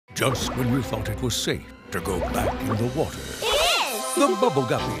just when you thought it was safe to go back in the water. It is! The Bubble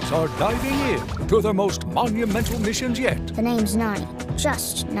Guppies are diving in to their most monumental missions yet. The name's Nani.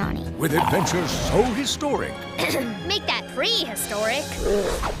 Just Nani. With adventures so historic. Make that prehistoric.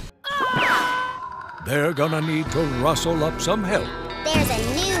 They're gonna need to rustle up some help. There's a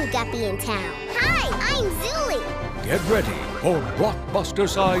new guppy in town. Hi, I'm Zooli. Get ready for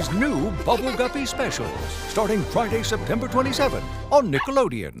blockbuster-sized new Bubble Guppy specials, starting Friday, September 27 on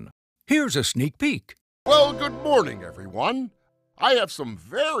Nickelodeon. Here's a sneak peek. Well, good morning, everyone. I have some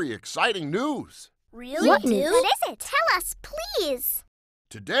very exciting news. Really? What news? What is it? Tell us, please.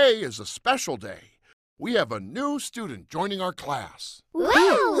 Today is a special day. We have a new student joining our class. Wow.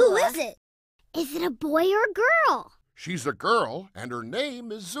 Who is it? Is it a boy or a girl? She's a girl, and her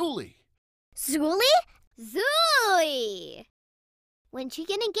name is Zooli. Zooli? Zooli! When's she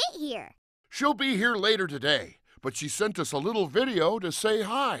gonna get here? She'll be here later today, but she sent us a little video to say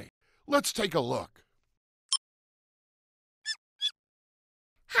hi. Let's take a look.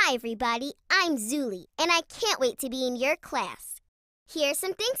 Hi, everybody. I'm Zooli, and I can't wait to be in your class. Here's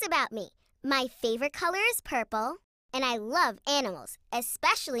some things about me. My favorite color is purple, and I love animals,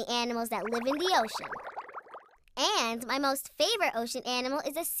 especially animals that live in the ocean. And my most favorite ocean animal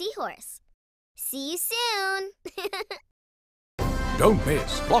is a seahorse. See you soon! Don't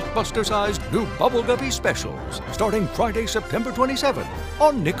miss blockbuster-sized new Bubble Guppy specials, starting Friday, September 27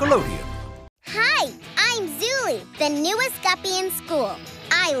 on Nickelodeon. Hi, I'm Zooli, the newest guppy in school.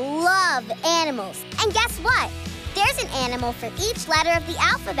 I love animals. And guess what? There's an animal for each letter of the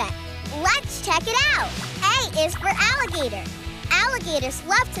alphabet. Let's check it out. A is for alligator. Alligators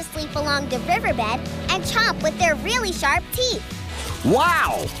love to sleep along the riverbed and chomp with their really sharp teeth.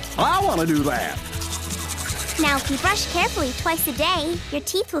 Wow! I want to do that. Now, if you brush carefully twice a day, your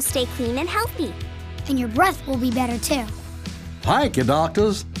teeth will stay clean and healthy. And your breath will be better, too. Thank you,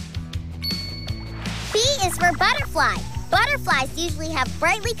 doctors. B is for butterfly. Butterflies usually have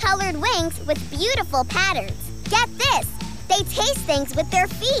brightly colored wings with beautiful patterns. Get this, they taste things with their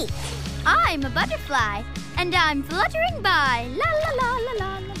feet. I'm a butterfly, and I'm fluttering by. La la la la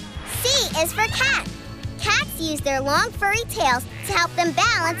la la. C is for cat. Cats use their long furry tails to help them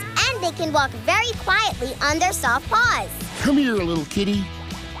balance, and they can walk very quietly on their soft paws. Come here, little kitty.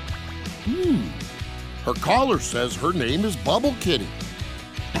 Her collar says her name is Bubble Kitty.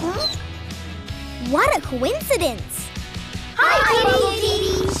 What a coincidence! Hi, Bubble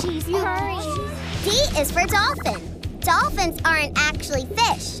Kitty. She's purring. D is for dolphin. Dolphins aren't actually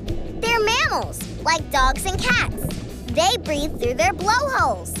fish. They're mammals, like dogs and cats. They breathe through their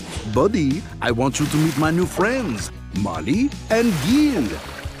blowholes. Buddy, I want you to meet my new friends, Molly and Gil.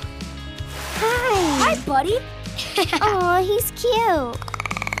 Hi, buddy. Oh, he's cute.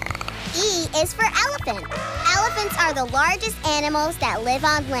 E is for elephant. Elephants are the largest animals that live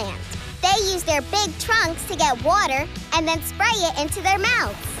on land. They use their big trunks to get water and then spray it into their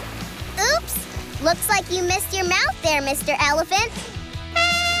mouths. Oops! Looks like you missed your mouth there, Mr. Elephant.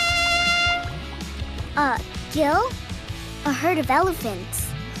 Gil? A herd of elephants.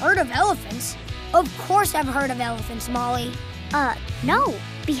 Herd of elephants? Of course I've heard of elephants, Molly. No.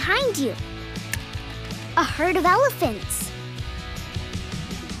 Behind you. A herd of elephants.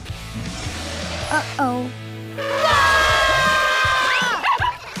 Uh-oh.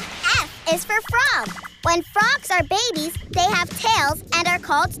 F is for frog. When frogs are babies, they have tails and are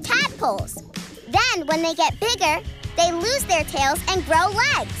called tadpoles. Then, when they get bigger, they lose their tails and grow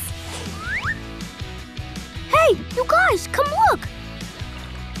legs. Hey, you guys, come look!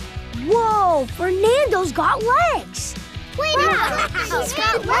 Whoa, Fernando's got legs! Wait a minute, he's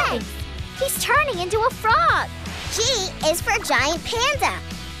got legs. He's turning into a frog. G is for giant panda.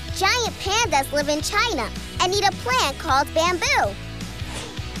 Giant pandas live in China and eat a plant called bamboo.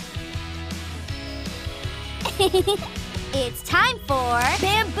 It's time for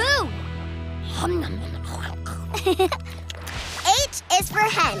bamboo. H is for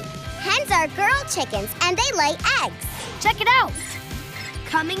hen. Hens are girl chickens and they lay eggs. Check it out.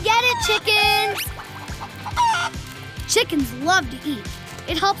 Come and get it, chickens. Chickens love to eat.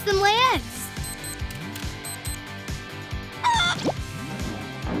 It helps them lay eggs.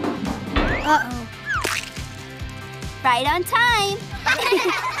 Uh-oh. Right on time.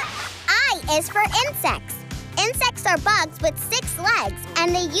 I is for insects. Insects are bugs with 6 legs,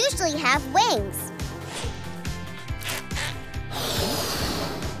 and they usually have wings.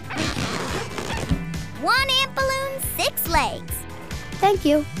 One ant balloon, 6 legs. Thank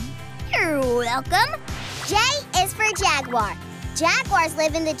you. You're welcome. J is for jaguar. Jaguars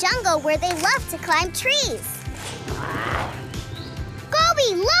live in the jungle where they love to climb trees.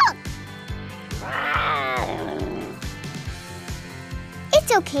 Gobi, look!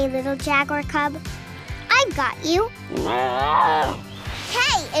 It's okay, little jaguar cub. I've got you. K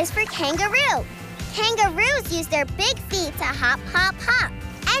is for kangaroo. Kangaroos use their big feet to hop, hop, hop.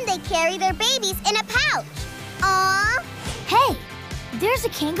 And they carry their babies in a pouch. Aww. Hey, there's a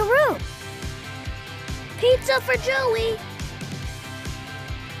kangaroo. Pizza for Joey.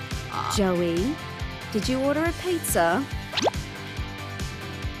 Joey, did you order a pizza?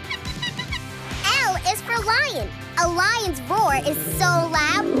 L is for lion. A lion's roar is so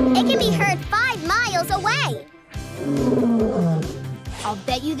loud, it can be heard 5 miles away. I'll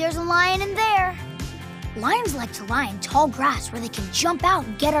bet you there's a lion in there. Lions like to lie in tall grass where they can jump out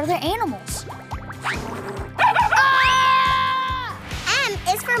and get other animals. Ah! M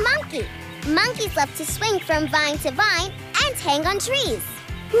is for monkey. Monkeys love to swing from vine to vine and hang on trees.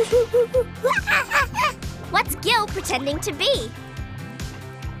 What's Gil pretending to be?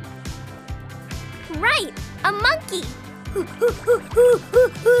 Right, a monkey.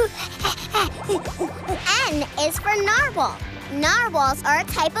 N is for narwhal. Narwhals are a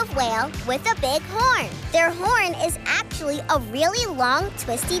type of whale with a big horn. Their horn is actually a really long,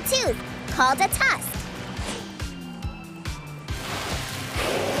 twisty tooth called a tusk.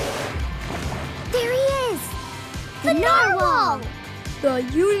 There he is! The narwhal! The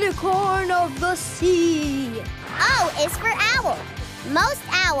unicorn of the sea. O is for owl. Most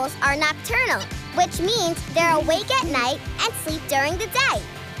owls are nocturnal, which means they're awake at night and sleep during the day.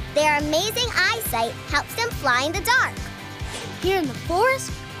 Their amazing eyesight helps them fly in the dark. Here in the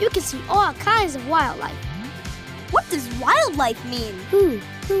forest, you can see all kinds of wildlife. What does wildlife mean?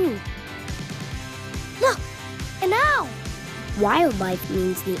 Look, an owl. Wildlife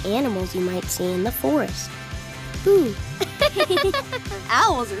means the animals you might see in the forest.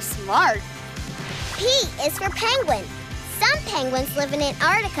 Owls are smart. P is for penguin. Some penguins live in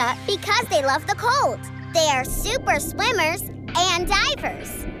Antarctica because they love the cold. They are super swimmers and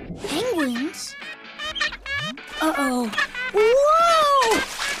divers. Penguins? Uh-oh. Whoa!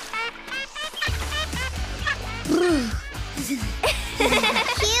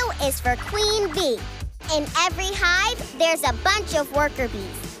 Q is for queen bee. In every hive, there's a bunch of worker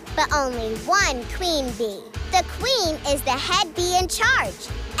bees, but only one queen bee. The queen is the head bee in charge,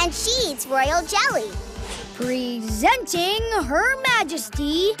 and she eats royal jelly. Presenting Her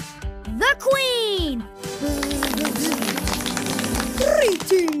Majesty, the Queen.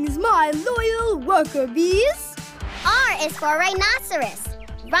 Greetings, my loyal worker bees. R is for rhinoceros.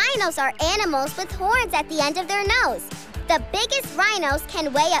 Rhinos are animals with horns at the end of their nose. The biggest rhinos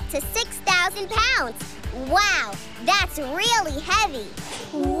can weigh up to 6,000 pounds. Wow, that's really heavy.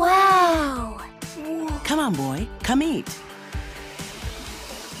 Wow. Come on, boy. Come eat.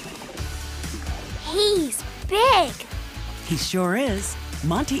 He's big. He sure is.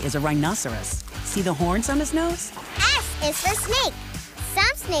 Monty is a rhinoceros. See the horns on his nose? S is for snake.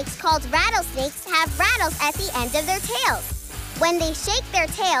 Some snakes called rattlesnakes have rattles at the end of their tails. When they shake their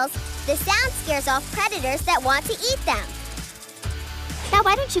tails, the sound scares off predators that want to eat them. Now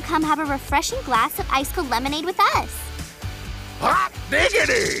why don't you come have a refreshing glass of ice cold lemonade with us? Hot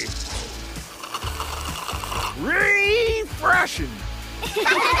diggity! Refreshing!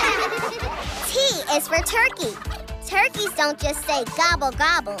 T is for turkey. Turkeys don't just say gobble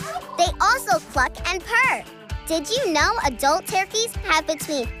gobble. They also cluck and purr. Did you know adult turkeys have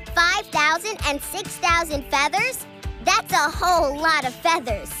between 5,000 and 6,000 feathers? That's a whole lot of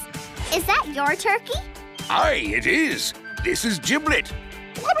feathers. Is that your turkey? Aye, it is. This is Giblet.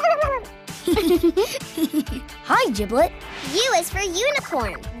 Hi, Giblet. U is for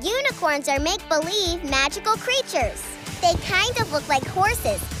unicorn. Unicorns are make-believe magical creatures. They kind of look like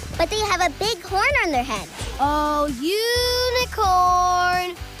horses, but they have a big horn on their head. Oh,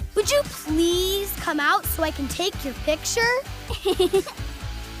 unicorn. Would you please come out so I can take your picture?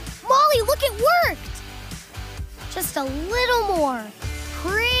 Molly, look, it worked. Just a little more.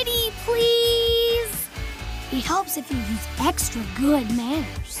 Pretty, please. It helps if you use extra good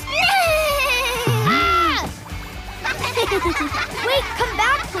manners. Ah! Wait, come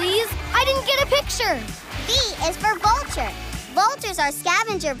back, please. I didn't get a picture. V is for vulture. Vultures are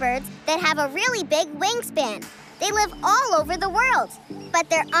scavenger birds that have a really big wingspan. They live all over the world, but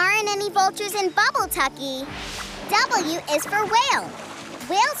there aren't any vultures in Bubble Tucky. W is for whale.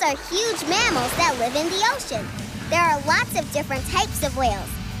 Whales are huge mammals that live in the ocean. There are lots of different types of whales,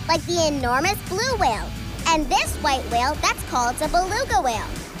 like the enormous blue whale, and this white whale that's called a beluga whale.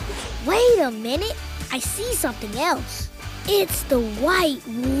 Wait a minute. I see something else. It's the white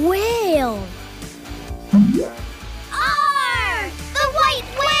whale. R! The white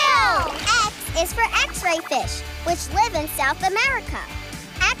whale! X is for X-ray fish, which live in South America.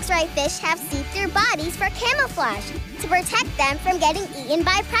 X-ray fish have see-through bodies for camouflage to protect them from getting eaten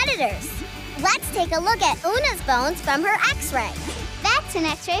by predators. Let's take a look at Una's bones from her X-ray. That's an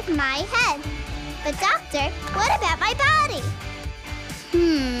X-ray of my head. But doctor, what about my body?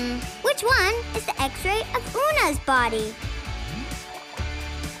 Which one is the X-ray of Una's body?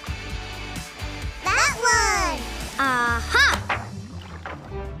 That one! Aha!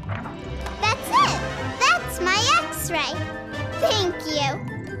 That's it! That's my X-ray. Thank you.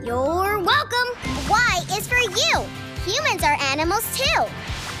 You're welcome. Y is for you. Humans are animals too.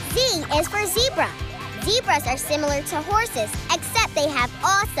 Z is for zebra. Zebras are similar to horses, except they have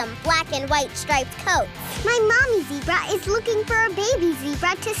awesome black and white striped coats. My mommy zebra is looking for a baby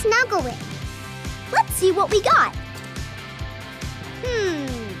zebra to snuggle with. Let's see what we got.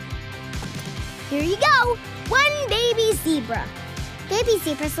 Here you go. One baby zebra. Baby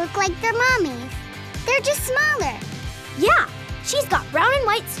zebras look like their mommies. They're just smaller. Yeah, she's got brown and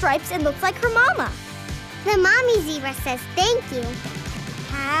white stripes and looks like her mama. The mommy zebra says thank you.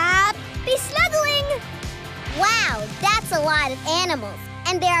 Happy snuggling! Wow, that's a lot of animals.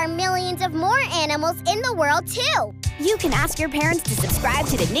 And there are millions of more animals in the world, too. You can ask your parents to subscribe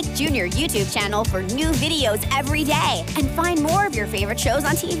to the Nick Jr. YouTube channel for new videos every day. And find more of your favorite shows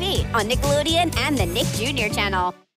on TV on Nickelodeon and the Nick Jr. channel.